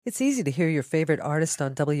It's easy to hear your favorite artist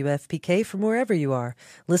on WFPK from wherever you are.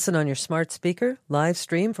 Listen on your smart speaker, live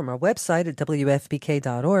stream from our website at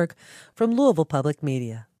WFPK.org from Louisville Public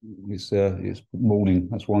Media. It's morning.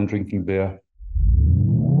 That's why I'm drinking beer.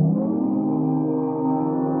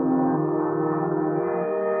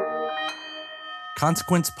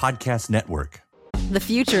 Consequence Podcast Network. The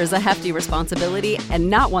future is a hefty responsibility and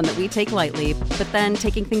not one that we take lightly. But then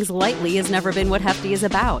taking things lightly has never been what Hefty is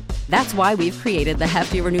about. That's why we've created the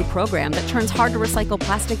Hefty Renew program that turns hard-to-recycle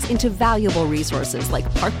plastics into valuable resources like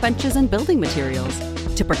park benches and building materials.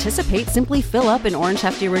 To participate, simply fill up an orange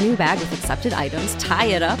Hefty Renew bag with accepted items, tie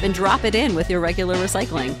it up, and drop it in with your regular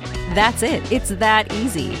recycling. That's it. It's that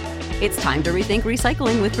easy. It's time to rethink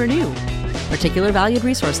recycling with Renew. Particular valued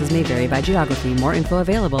resources may vary by geography. More info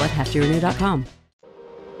available at heftyrenew.com.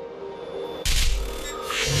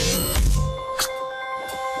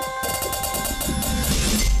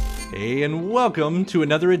 Hey, and welcome to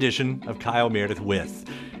another edition of Kyle Meredith With.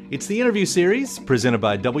 It's the interview series presented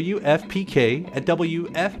by WFPK at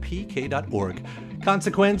WFPK.org,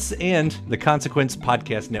 Consequence, and the Consequence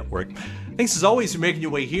Podcast Network. Thanks as always for making your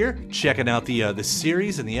way here, checking out the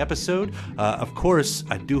series and the episode. Of course,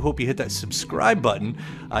 I do hope you hit that subscribe button.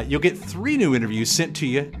 You'll get 3 new interviews sent to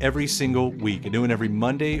you every single week. A new one every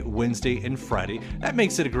Monday, Wednesday, and Friday. That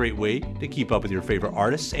makes it a great way to keep up with your favorite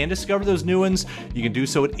artists and discover those new ones. You can do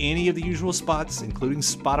so at any of the usual spots, including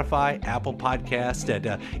Spotify, Apple Podcast, at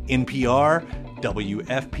NPR,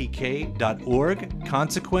 WFPK.org,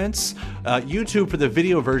 Consequence, YouTube for the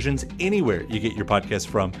video versions, anywhere you get your podcast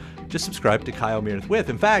from. Just subscribe to Kyle Meredith With.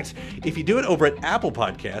 In fact, if you do it over at Apple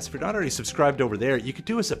Podcasts, if you're not already subscribed over there, you could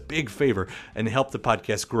do us a big favor and help the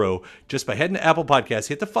podcast grow just by heading to Apple Podcasts,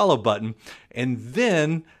 hit the follow button, and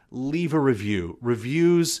then leave a review.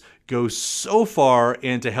 Reviews go so far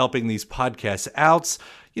into helping these podcasts out.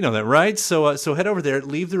 You know that, right? So head over there,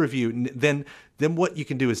 leave the review. Then what you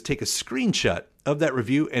can do is take a screenshot of that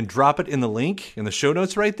review and drop it in the link in the show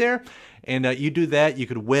notes right there. And you do that, you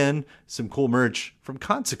could win some cool merch from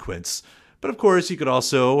Consequence. But of course, you could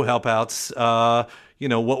also help out,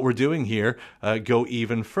 what we're doing here, go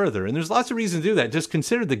even further. And there's lots of reasons to do that. Just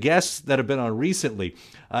consider the guests that have been on recently.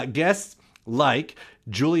 Guests like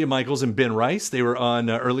Julia Michaels and Ben Rice. They were on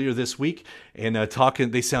earlier this week and they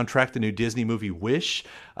soundtracked the new Disney movie Wish.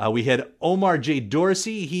 We had Omar J.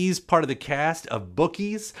 Dorsey. He's part of the cast of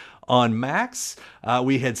Bookies on Max.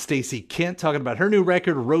 We had Stacey Kent talking about her new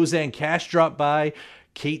record. Roseanne Cash dropped by.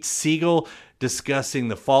 Kate Siegel discussing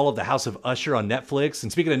the fall of the House of Usher on Netflix.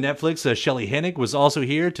 And speaking of Netflix, Shelley Hennig was also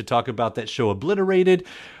here to talk about that show Obliterated.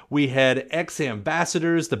 We had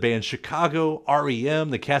ex-ambassadors, the band Chicago, REM,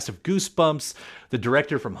 the cast of Goosebumps, the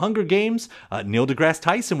director from Hunger Games, Neil deGrasse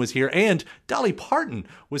Tyson was here, and Dolly Parton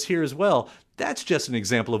was here as well. That's just an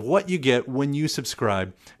example of what you get when you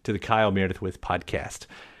subscribe to the Kyle Meredith With podcast.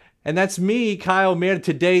 And that's me, Kyle Meredith,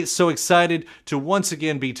 today. So excited to once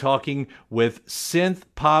again be talking with synth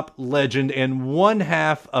pop legend and one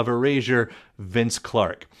half of Erasure, Vince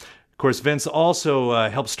Clarke. Of course, Vince also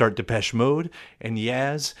helped start Depeche Mode and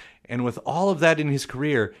Yaz. And with all of that in his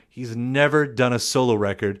career, he's never done a solo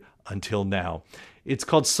record until now. It's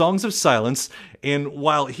called Songs of Silence. And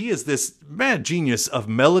while he is this mad genius of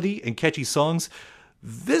melody and catchy songs,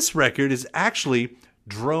 this record is actually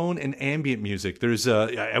drone and ambient music.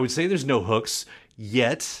 I would say there's no hooks,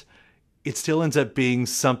 yet it still ends up being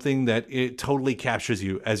something that it totally captures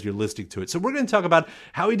you as you're listening to it. So we're going to talk about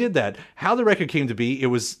how he did that, how the record came to be. It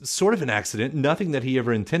was sort of an accident, nothing that he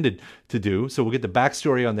ever intended to do. So we'll get the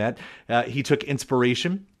backstory on that. He took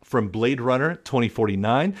inspiration from Blade Runner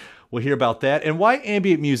 2049. We'll hear about that and why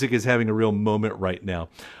ambient music is having a real moment right now.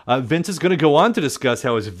 Vince is going to go on to discuss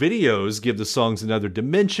how his videos give the songs another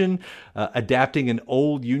dimension, adapting an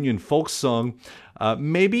old Union folk song,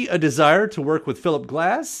 maybe a desire to work with Philip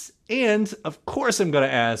Glass, and of course I'm going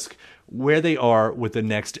to ask where they are with the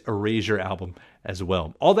next Erasure album as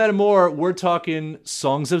well. All that and more, we're talking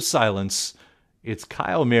Songs of Silence. It's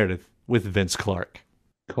Kyle Meredith with Vince Clarke.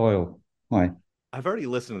 Kyle, hi. I've already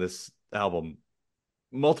listened to this album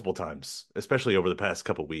multiple times, especially over the past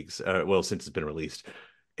couple weeks, since it's been released.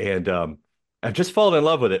 And I've just fallen in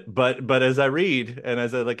love with it. But as I read and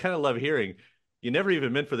as I kind of love hearing, you never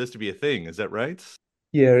even meant for this to be a thing. Is that right?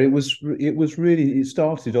 Yeah, it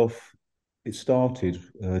started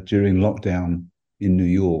during lockdown in New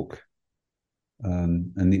York.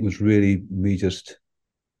 And it was really me just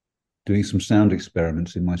doing some sound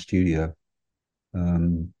experiments in my studio.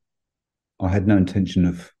 I had no intention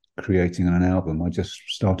of creating an album. I just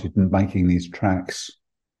started making these tracks,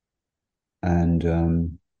 and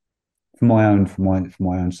for my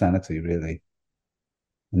own sanity, really.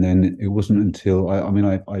 And then it wasn't until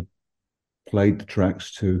I played the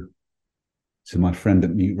tracks to my friend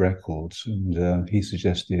at Mute Records, and he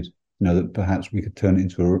suggested, that perhaps we could turn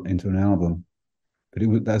it into an album. But it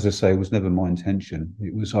was, as I say, it was never my intention.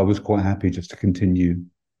 I was quite happy just to continue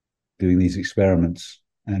doing these experiments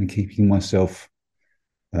and keeping myself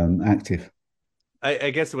active.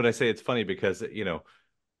 I guess when I say it's funny because,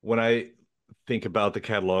 when I think about the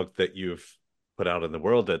catalog that you've put out in the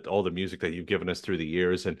world, that all the music that you've given us through the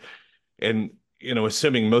years, and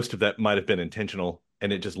assuming most of that might have been intentional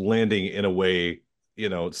and it just landing in a way,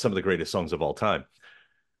 some of the greatest songs of all time.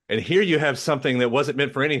 And here you have something that wasn't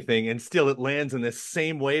meant for anything, and still it lands in the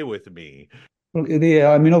same way with me. Well, yeah,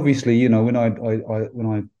 I mean, obviously, when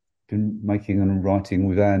I've been making and writing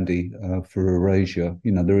with Andy for Erasure,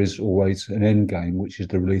 there is always an end game, which is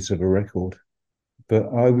the release of a record. But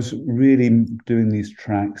I was really doing these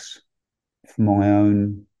tracks for my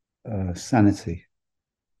own sanity.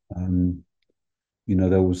 Um,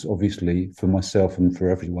 there was obviously for myself and for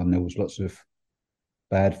everyone, there was lots of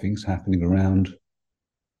bad things happening around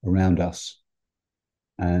us.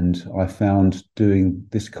 And I found doing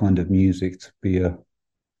this kind of music to be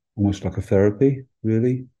almost like a therapy,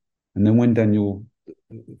 really. And then when Daniel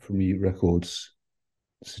from Mute Records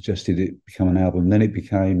suggested it become an album, then it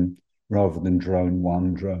became, rather than Drone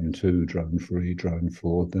 1, Drone 2, Drone 3, Drone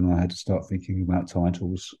 4, then I had to start thinking about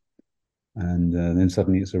titles. And then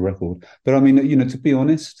suddenly it's a record. But I mean, to be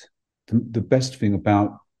honest, the best thing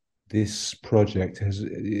about this project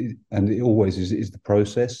and it always is the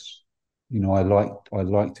process. I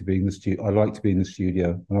like to be in the studio. I like to be in the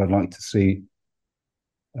studio, and I'd like to see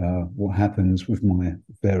what happens with my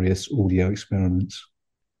various audio experiments.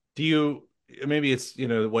 Do you, maybe it's,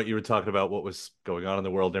 what you were talking about, what was going on in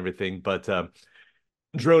the world and everything, but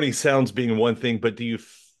drony sounds being one thing, but do you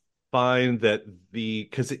find that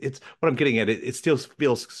because it's what I'm getting at, it still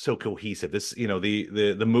feels so cohesive. This,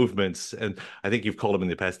 the movements, and I think you've called them in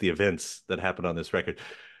the past, the events that happened on this record.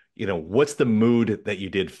 What's the mood that you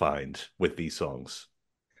did find with these songs?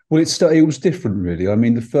 Well, it was different, really. I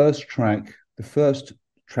mean, the first track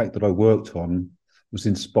that I worked on was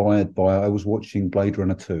inspired by, I was watching Blade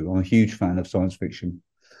Runner 2. I'm a huge fan of science fiction.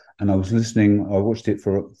 And I watched it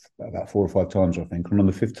for about 4 or 5 times, I think. And on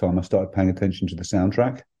the fifth time, I started paying attention to the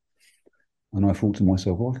soundtrack. And I thought to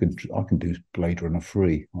myself, well, I can do Blade Runner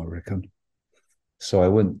 3, I reckon. So I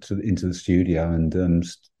went into the studio and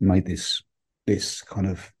made this kind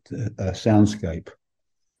of soundscape.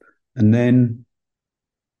 And then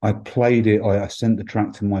I played it. I sent the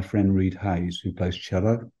track to my friend Reed Hayes, who plays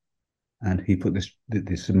cello, and he put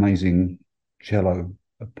this amazing cello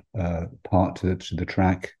part to the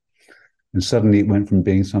track. And suddenly it went from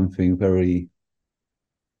being something very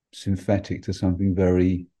synthetic to something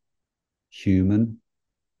very human.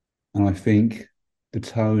 And I think the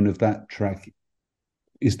tone of that track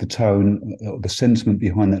is the sentiment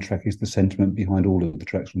behind that track is the sentiment behind all of the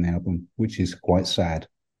tracks from the album, which is quite sad.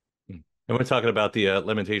 And we're talking about the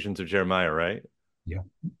Lamentations of Jeremiah, right? Yeah.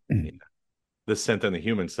 Yeah. The scent on the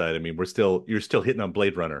human side. I mean, you're still hitting on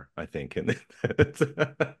Blade Runner, I think. And but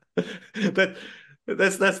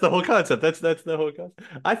that's the whole concept. That's the whole concept.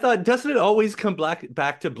 I thought, doesn't it always come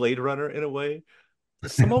back to Blade Runner in a way?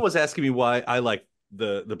 Someone was asking me why I like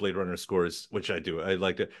the Blade Runner scores, which I do. I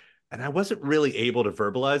liked it. And I wasn't really able to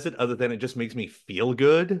verbalize it other than it just makes me feel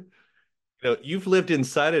good. You've lived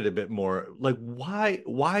inside it a bit more. Like,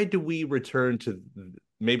 why do we return to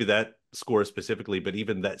maybe that score specifically, but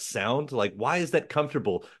even that sound? Like, why is that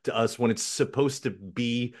comfortable to us when it's supposed to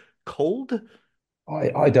be cold?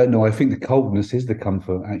 I don't know. I think the coldness is the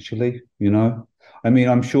comfort, actually. I mean,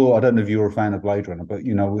 I'm sure, I don't know if you're a fan of Blade Runner, but,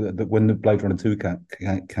 when the Blade Runner 2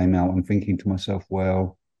 came out, I'm thinking to myself,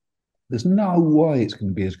 well, there's no way it's going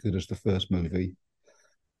to be as good as the first movie.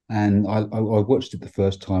 And I watched it the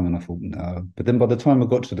first time and I thought, no. But then by the time I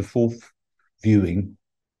got to the fourth viewing,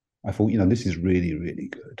 I thought, this is really, really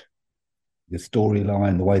good. The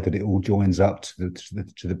storyline, the way that it all joins up to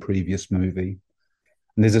the previous movie.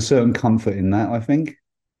 And there's a certain comfort in that, I think.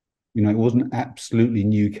 It wasn't absolutely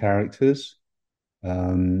new characters.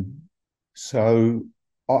 So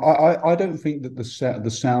I don't think that the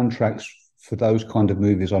soundtracks for those kind of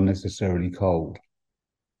movies are necessarily cold.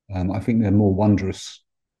 I think they're more wondrous.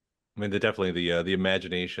 I mean, they're definitely the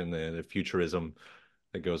imagination, the futurism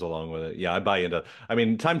that goes along with it. Yeah, I buy into. I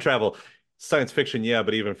mean, time travel, science fiction, yeah,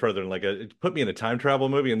 but even further, like it put me in a time travel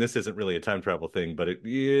movie, and this isn't really a time travel thing, but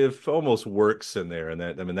it almost works in there. And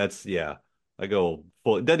that, I mean, that's, yeah, I go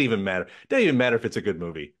full. It doesn't even matter. It doesn't even matter if it's a good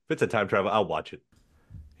movie. If it's a time travel, I'll watch it.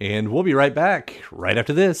 And we'll be right back right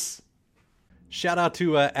after this. Shout out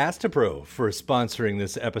to Astapro for sponsoring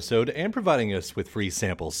this episode and providing us with free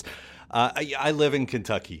samples. I live in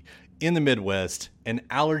Kentucky, in the Midwest, and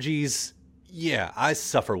allergies, yeah, I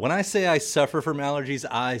suffer. When I say I suffer from allergies,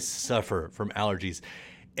 I suffer from allergies.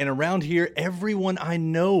 And around here, everyone I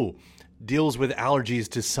know deals with allergies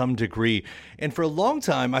to some degree. And for a long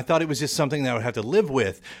time, I thought it was just something that I would have to live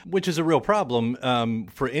with, which is a real problem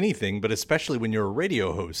for anything, but especially when you're a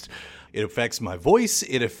radio host. It affects my voice,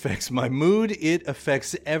 it affects my mood, it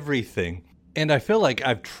affects everything. And I feel like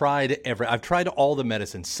I've tried all the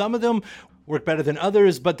medicines. Some of them work better than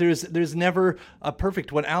others, but there's never a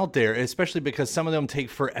perfect one out there, especially because some of them take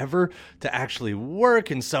forever to actually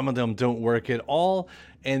work and some of them don't work at all.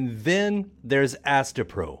 And then there's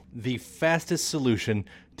Astapro, the fastest solution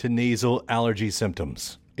to nasal allergy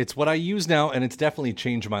symptoms. It's what I use now, and it's definitely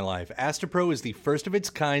changed my life. Astapro is the first of its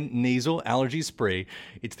kind nasal allergy spray.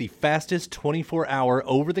 It's the fastest 24-hour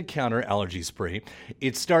over-the-counter allergy spray.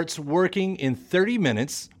 It starts working in 30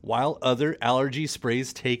 minutes, while other allergy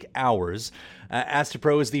sprays take hours.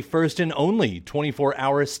 Astapro is the first and only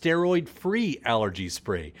 24-hour steroid-free allergy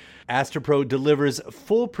spray. Astapro delivers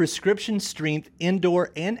full prescription-strength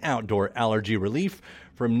indoor and outdoor allergy relief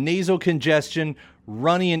from nasal congestion,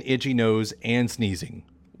 runny and itchy nose, and sneezing.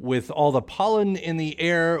 With all the pollen in the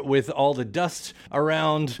air, with all the dust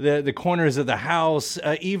around the corners of the house,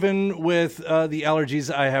 even with the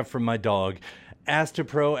allergies I have from my dog,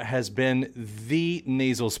 Astapro has been the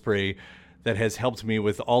nasal spray that has helped me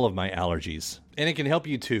with all of my allergies. And it can help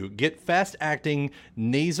you too. Get fast-acting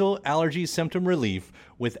nasal allergy symptom relief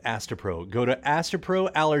with Astapro. Go to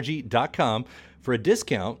astaproallergy.com for a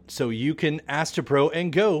discount so you can Astapro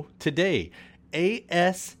and go today.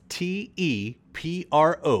 ASTEPRO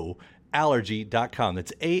allergy.com.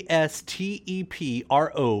 That's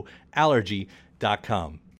ASTEPRO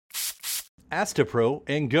allergy.com. Astapro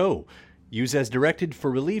and go. Use as directed for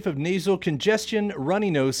relief of nasal congestion, runny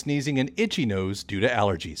nose, sneezing, and itchy nose due to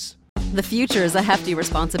allergies. The future is a hefty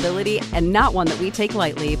responsibility and not one that we take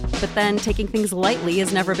lightly, but then taking things lightly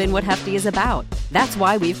has never been what Hefty is about. That's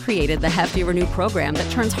why we've created the Hefty Renew program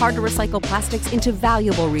that turns hard-to-recycle plastics into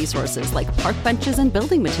valuable resources like park benches and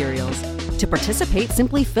building materials. To participate,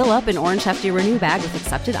 simply fill up an orange Hefty Renew bag with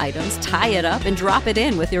accepted items, tie it up, and drop it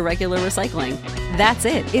in with your regular recycling. That's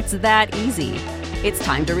it. It's that easy. It's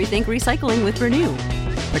time to rethink recycling with Renew.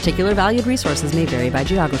 Particular valued resources may vary by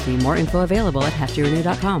geography. More info available at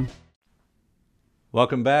heftyrenew.com.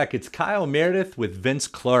 Welcome back. It's Kyle Meredith with Vince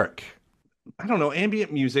Clarke. I don't know,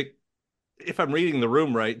 ambient music, if I'm reading the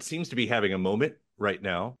room right, seems to be having a moment right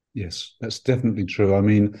now. Yes, that's definitely true. I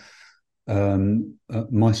mean,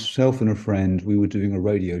 myself and a friend, we were doing a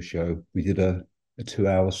radio show. We did a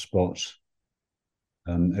 2-hour spot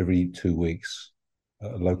every 2 weeks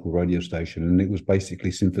at a local radio station, and it was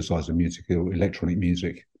basically synthesizer music or electronic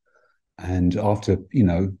music. And after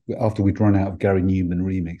we'd run out of Gary Newman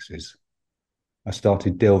remixes, I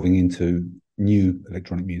started delving into new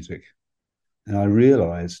electronic music, and I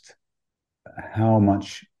realized how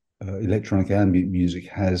much electronic ambient music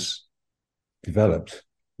has developed.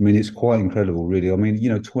 I mean, it's quite incredible, really. I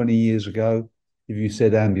mean, 20 years ago, if you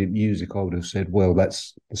said ambient music, I would have said, well,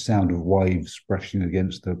 that's the sound of waves brushing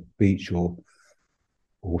against the beach or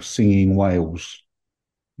singing whales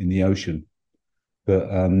in the ocean. But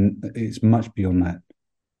it's much beyond that.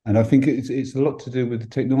 And I think it's a lot to do with the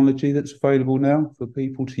technology that's available now for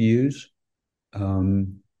people to use.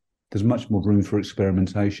 There's much more room for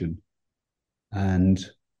experimentation. And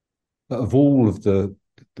of all of the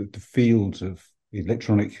fields of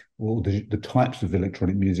electronic, or the types of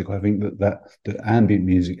electronic music, I think that ambient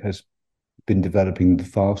music has been developing the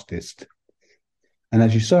fastest. And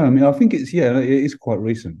as you say, I mean, I think it is quite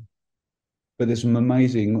recent. But there's some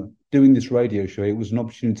amazing, doing this radio show, it was an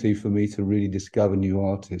opportunity for me to really discover new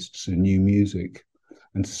artists and new music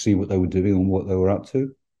and to see what they were doing and what they were up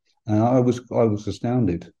to. And I was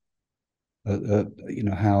astounded at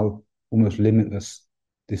how almost limitless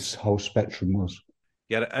this whole spectrum was.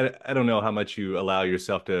 Yeah, I don't know how much you allow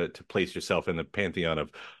yourself to place yourself in the pantheon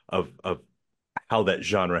of how that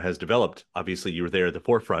genre has developed. Obviously, you were there at the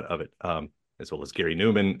forefront of it, as well as Gary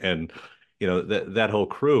Newman and that whole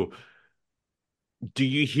crew. Do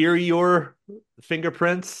you hear your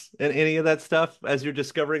fingerprints in any of that stuff as you're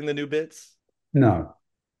discovering the new bits? No,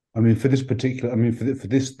 I mean for this album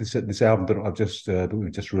that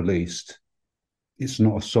we've just released, it's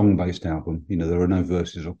not a song-based album. There are no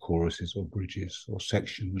verses or choruses or bridges or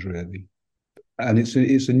sections really, and it's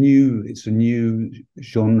a new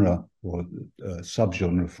genre or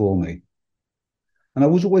subgenre for me. And I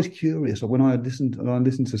was always curious when I listened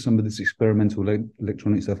to some of this experimental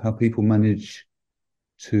electronic stuff, how people manage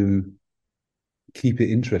to keep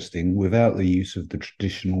it interesting without the use of the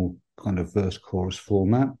traditional kind of verse chorus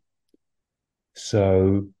format.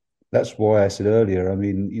 So that's why I said earlier, I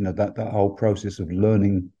mean, that whole process of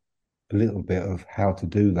learning a little bit of how to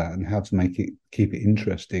do that and how to keep it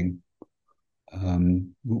interesting,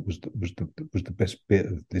 was the best bit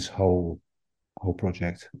of this whole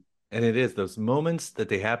project. And it is those moments that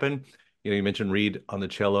they happen. You mentioned Reed on the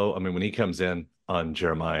cello. I mean, when he comes in on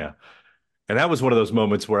Jeremiah, and that was one of those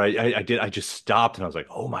moments where I just stopped and I was like,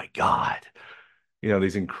 oh my God.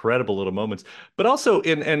 These incredible little moments. But also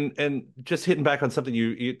and just hitting back on something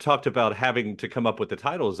you talked about, having to come up with the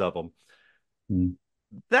titles of them. Mm.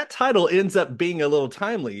 That title ends up being a little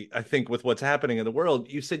timely, I think, with what's happening in the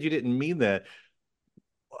world. You said you didn't mean that.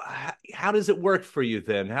 How does it work for you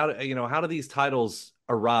then? How do these titles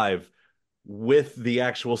arrive with the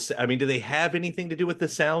actual? I mean, do they have anything to do with the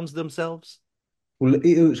sounds themselves? Well,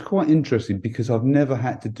 it was quite interesting because I've never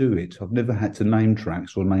had to do it. I've never had to name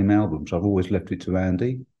tracks or name albums. I've always left it to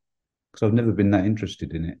Andy because I've never been that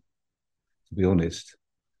interested in it, to be honest.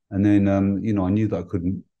 And then, I knew that I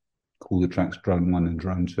couldn't call the tracks Drone 1 and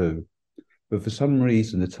Drone 2. But for some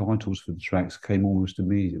reason, the titles for the tracks came almost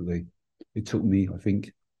immediately. It took me, I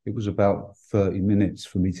think, it was about 30 minutes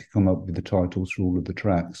for me to come up with the titles for all of the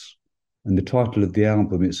tracks. And the title of the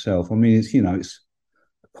album itself, I mean, it's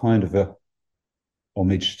kind of a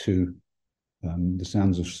homage to the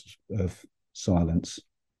sounds of silence.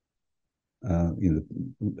 And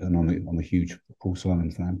I'm a huge Paul Simon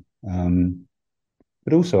fan.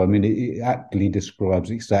 But also, I mean, it actually describes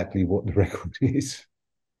exactly what the record is.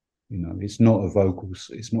 It's not a vocal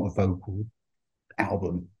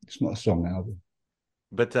album. It's not a song album.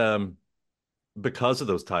 But because of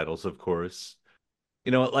those titles, of course,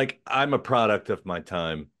 like I'm a product of my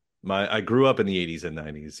time. I grew up in the 80s and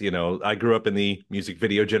 90s. I grew up in the music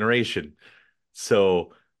video generation.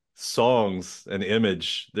 So songs and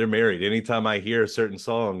image, they're married. Anytime I hear certain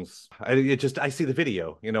songs, I see the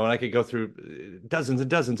video, and I could go through dozens and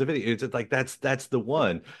dozens of videos. It's like that's the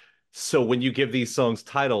one. So when you give these songs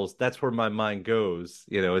titles, that's where my mind goes.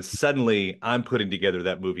 It's suddenly I'm putting together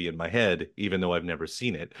that movie in my head, even though I've never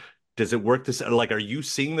seen it. Does it work this? Like, are you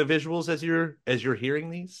seeing the visuals as you're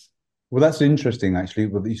hearing these? Well, that's interesting, actually,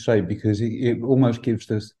 what you say, because it almost gives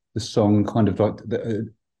the song kind of like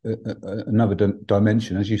another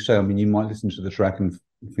dimension. As you say, I mean, you might listen to the track and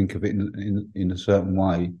think of it in a certain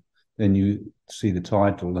way. Then you see the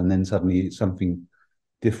title, and then suddenly it's something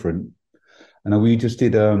different. And we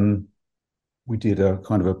did a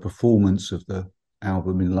kind of a performance of the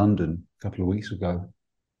album in London a couple of weeks ago,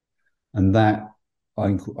 and that I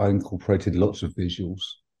incorporated lots of visuals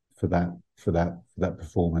for that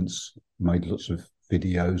performance. Made lots of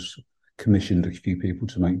videos, commissioned a few people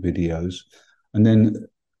to make videos, and then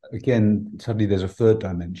again suddenly there's a third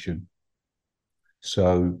dimension.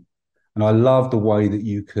 So, and I love the way that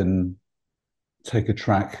you can take a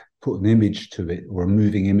track, put an image to it or a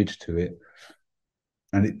moving image to it,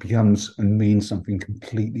 and it becomes and means something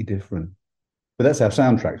completely different. But that's how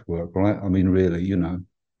soundtracks work, right? I mean, really,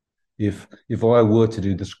 if I were to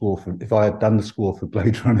do the score if I had done the score for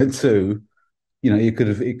Blade Runner 2, it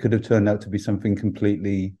could have turned out to be something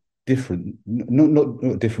completely different. Not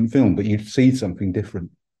a different film, but you'd see something different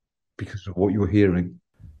because of what you're hearing.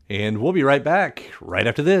 And we'll be right back right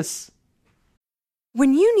after this.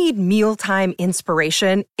 When you need mealtime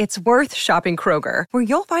inspiration, it's worth shopping Kroger, where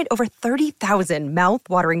you'll find over 30,000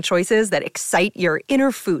 mouth-watering choices that excite your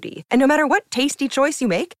inner foodie. And no matter what tasty choice you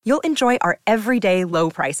make, you'll enjoy our everyday low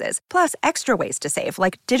prices, plus extra ways to save,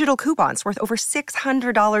 like digital coupons worth over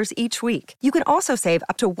 $600 each week. You can also save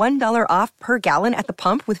up to $1 off per gallon at the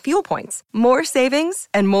pump with fuel points. More savings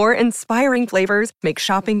and more inspiring flavors make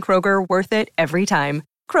shopping Kroger worth it every time.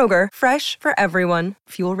 Kroger, fresh for everyone.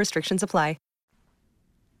 Fuel restrictions apply.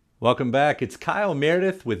 Welcome back. It's Kyle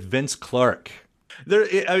Meredith with Vince Clarke. And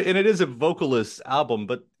it is a vocalist album,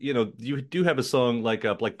 but you do have a song like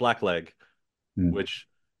Blackleg, which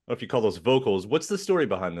I don't know if you call those vocals. What's the story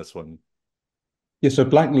behind this one? Yeah, so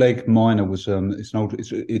Blackleg Minor was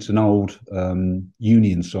it's an old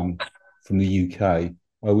Union song from the UK.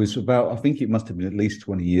 I think it must have been at least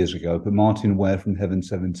 20 years ago, but Martin Ware from Heaven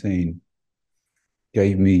 17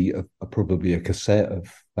 gave me probably a cassette of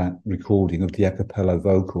that recording of the a cappella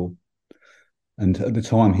vocal. And at the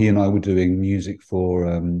time, he and I were doing music for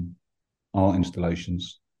art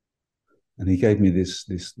installations. And he gave me this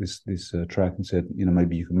track and said,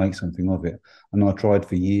 maybe you can make something of it. And I tried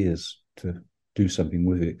for years to do something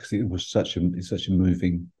with it because it was such a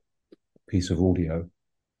moving piece of audio.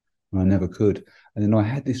 And I never could. And then I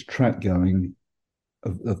had this track going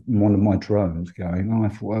of one of my drones going, I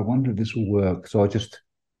thought, I wonder if this will work. So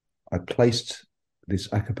I placed this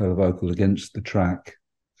a cappella vocal against the track.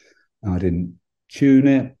 And I didn't tune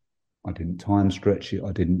it. I didn't time stretch it.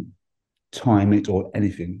 I didn't time it or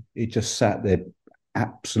anything. It just sat there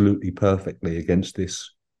absolutely perfectly against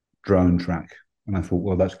this drone track. And I thought,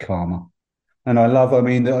 well, that's karma. And I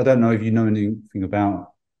mean, I don't know if you know anything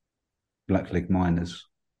about blackleg miners.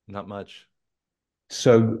 Not much.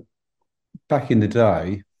 So back in the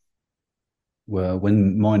day,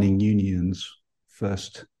 when mining unions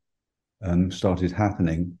first started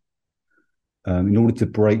happening, in order to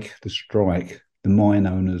break the strike, the mine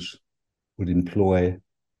owners would employ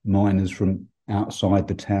miners from outside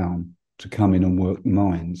the town to come in and work the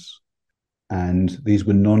mines. And these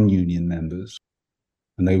were non-union members,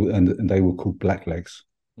 and they were called blacklegs,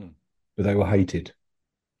 but they were hated.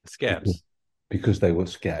 Scabs. Because they were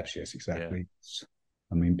scabs, yes, exactly. Yeah.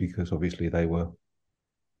 I mean, because obviously they were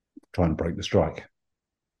trying to break the strike.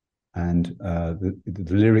 And the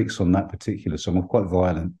lyrics on that particular song are quite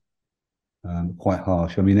violent, quite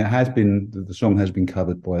harsh. I mean, the song has been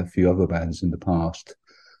covered by a few other bands in the past,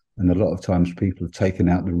 and a lot of times people have taken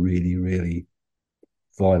out the really, really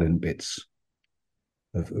violent bits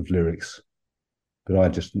of lyrics. But I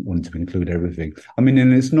just wanted to include everything. I mean,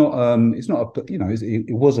 and it's not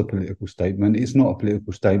it was a political statement. It's not a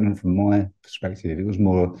political statement from my perspective. It was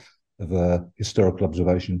more of a historical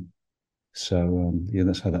observation. So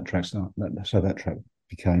that's how that track started. That's how that track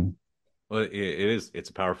became. Well, it's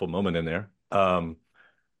a powerful moment in there.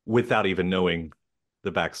 Without even knowing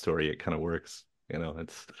the backstory, it kind of works. And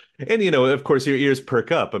of course your ears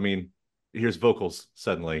perk up. I mean, here's vocals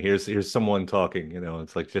suddenly. Here's someone talking.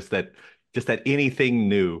 It's like just that anything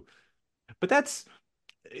new. But that's,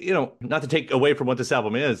 not to take away from what this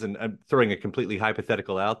album is, and I'm throwing a completely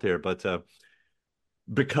hypothetical out there, but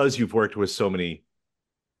because you've worked with so many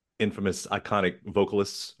infamous, iconic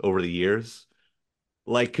vocalists over the years,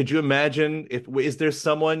 like, could you imagine is there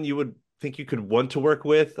someone you would think you could want to work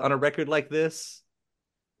with on a record like this,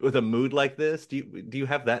 with a mood like this? Do you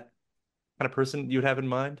have that kind of person you'd have in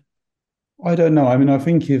mind? I don't know. I mean, I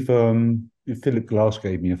think if Philip Glass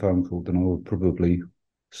gave me a phone call, then I would probably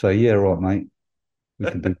say, yeah, right, mate, we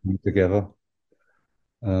can do something together.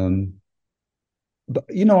 But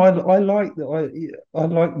I like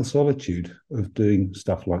the solitude of doing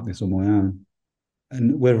stuff like this on my own,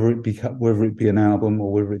 and whether it be an album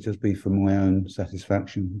or whether it just be for my own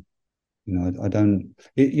satisfaction. I don't.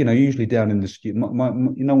 Usually down in the studio,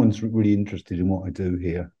 no one's really interested in what I do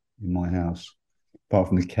here in my house, apart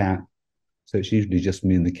from the cat. So it's usually just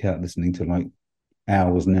me and the cat listening to like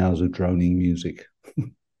hours and hours of droning music.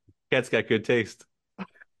 Cat's got good taste.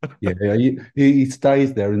 Yeah, he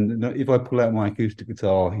stays there, and if I pull out my acoustic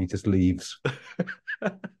guitar, he just leaves.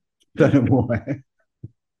 Don't know why.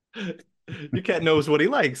 Your cat knows what he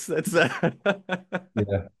likes. That's yeah.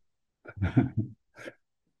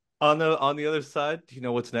 On the other side, do you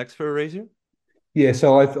know what's next for Erasure? Yeah,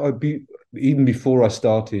 so even before I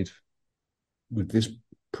started with this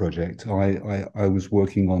project, I was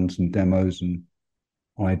working on some demos and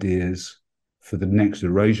ideas for the next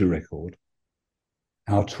Erasure record.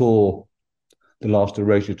 Our tour, the last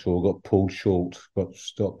Erasure tour, got pulled short, got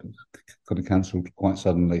stopped, got cancelled quite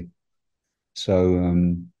suddenly. So,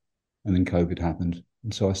 and then COVID happened.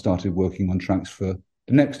 And so I started working on tracks for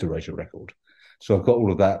the next Erasure record. So I've got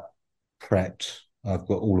all of that prepped. I've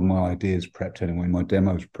got all of my ideas prepped anyway, my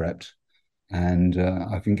demos prepped. And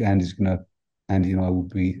I think Andy and I will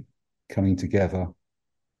be coming together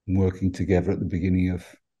and working together at the beginning of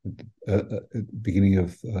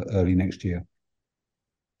early next year.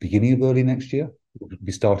 Beginning of early next year,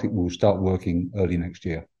 we'll start working early next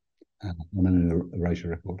year on an Erasure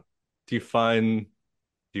record. Do you find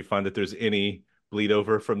that there's any bleed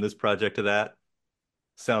over from this project to that,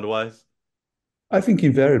 sound wise? I think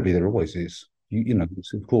invariably there always is.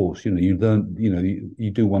 Of course, you learn, you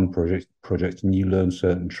do one project and you learn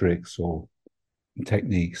certain tricks or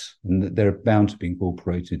techniques, and they're bound to be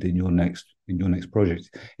incorporated in your next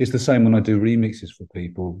project. It's the same when I do remixes for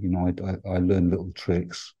people. I learn little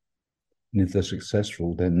tricks, and if they're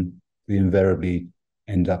successful, then they invariably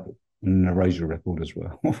end up on an Erasure record as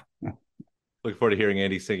well. Looking forward to hearing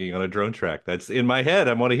Andy singing on a drone track. That's in my head.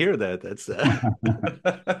 I want to hear that. That's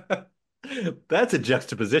that's a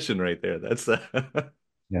juxtaposition right there. That's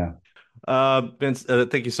yeah. Vince,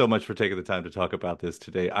 thank you so much for taking the time to talk about this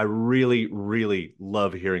today. I really, really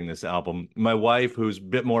love hearing this album. My wife, who's a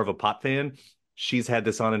bit more of a pop fan, she's had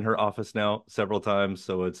this on in her office now several times.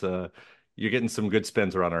 So it's you're getting some good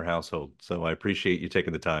spins around our household. So I appreciate you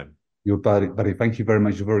taking the time. You're buddy. Thank you very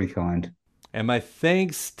much. You're very kind. And my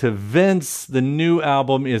thanks to Vince. The new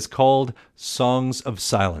album is called Songs of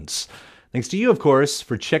Silence. Thanks to you, of course,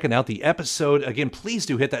 for checking out the episode. Again, please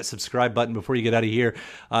do hit that subscribe button before you get out of here.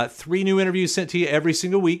 3 new interviews sent to you every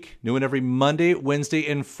single week. New one every Monday, Wednesday,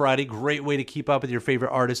 and Friday. Great way to keep up with your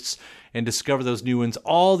favorite artists and discover those new ones.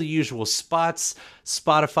 All the usual spots: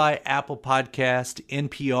 Spotify, Apple Podcast,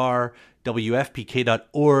 NPR,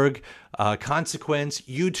 WFPK.org, Consequence,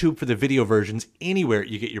 YouTube for the video versions, anywhere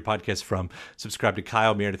you get your podcast from. Subscribe to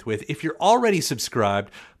Kyle Meredith With. If you're already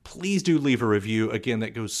subscribed, please do leave a review. Again,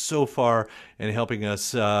 that goes so far in helping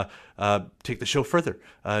us take the show further.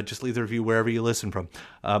 Just leave the review wherever you listen from.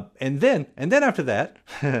 And then after that,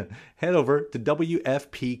 head over to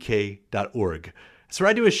WFPK.org. So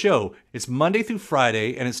I do a show. It's Monday through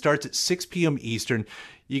Friday, and it starts at 6 p.m. Eastern.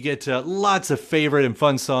 You get lots of favorite and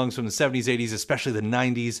fun songs from the 70s, 80s, especially the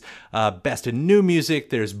 90s. Best in new music.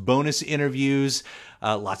 There's bonus interviews.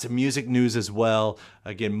 Lots of music news as well.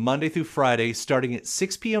 Again, Monday through Friday, starting at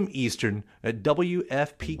 6 p.m. Eastern at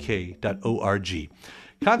WFPK.org.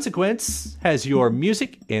 Consequence has your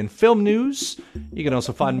music and film news. You can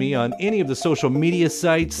also find me on any of the social media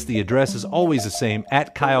sites. The address is always the same,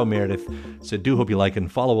 at Kyle Meredith. So do hope you like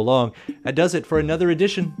and follow along. That does it for another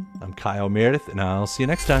edition. I'm Kyle Meredith, and I'll see you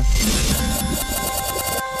next time.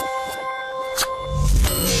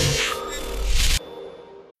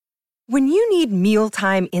 When you need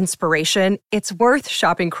mealtime inspiration, it's worth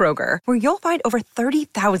shopping Kroger, where you'll find over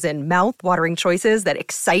 30,000 mouth-watering choices that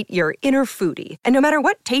excite your inner foodie. And no matter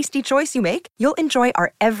what tasty choice you make, you'll enjoy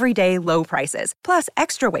our everyday low prices, plus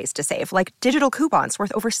extra ways to save, like digital coupons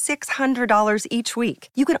worth over $600 each week.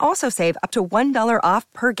 You can also save up to $1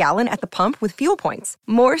 off per gallon at the pump with fuel points.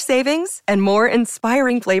 More savings and more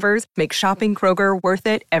inspiring flavors make shopping Kroger worth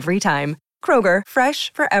it every time. Kroger,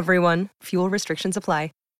 fresh for everyone. Fuel restrictions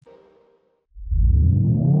apply.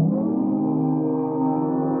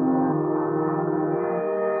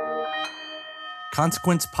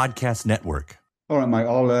 Consequence Podcast Network. All right, mate.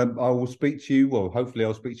 I will speak to you. Well, hopefully,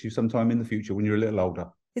 I'll speak to you sometime in the future when you're a little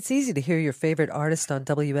older. It's easy to hear your favorite artist on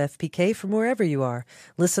WFPK from wherever you are.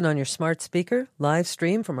 Listen on your smart speaker, live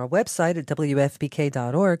stream from our website at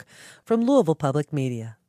WFPK.org, from Louisville Public Media.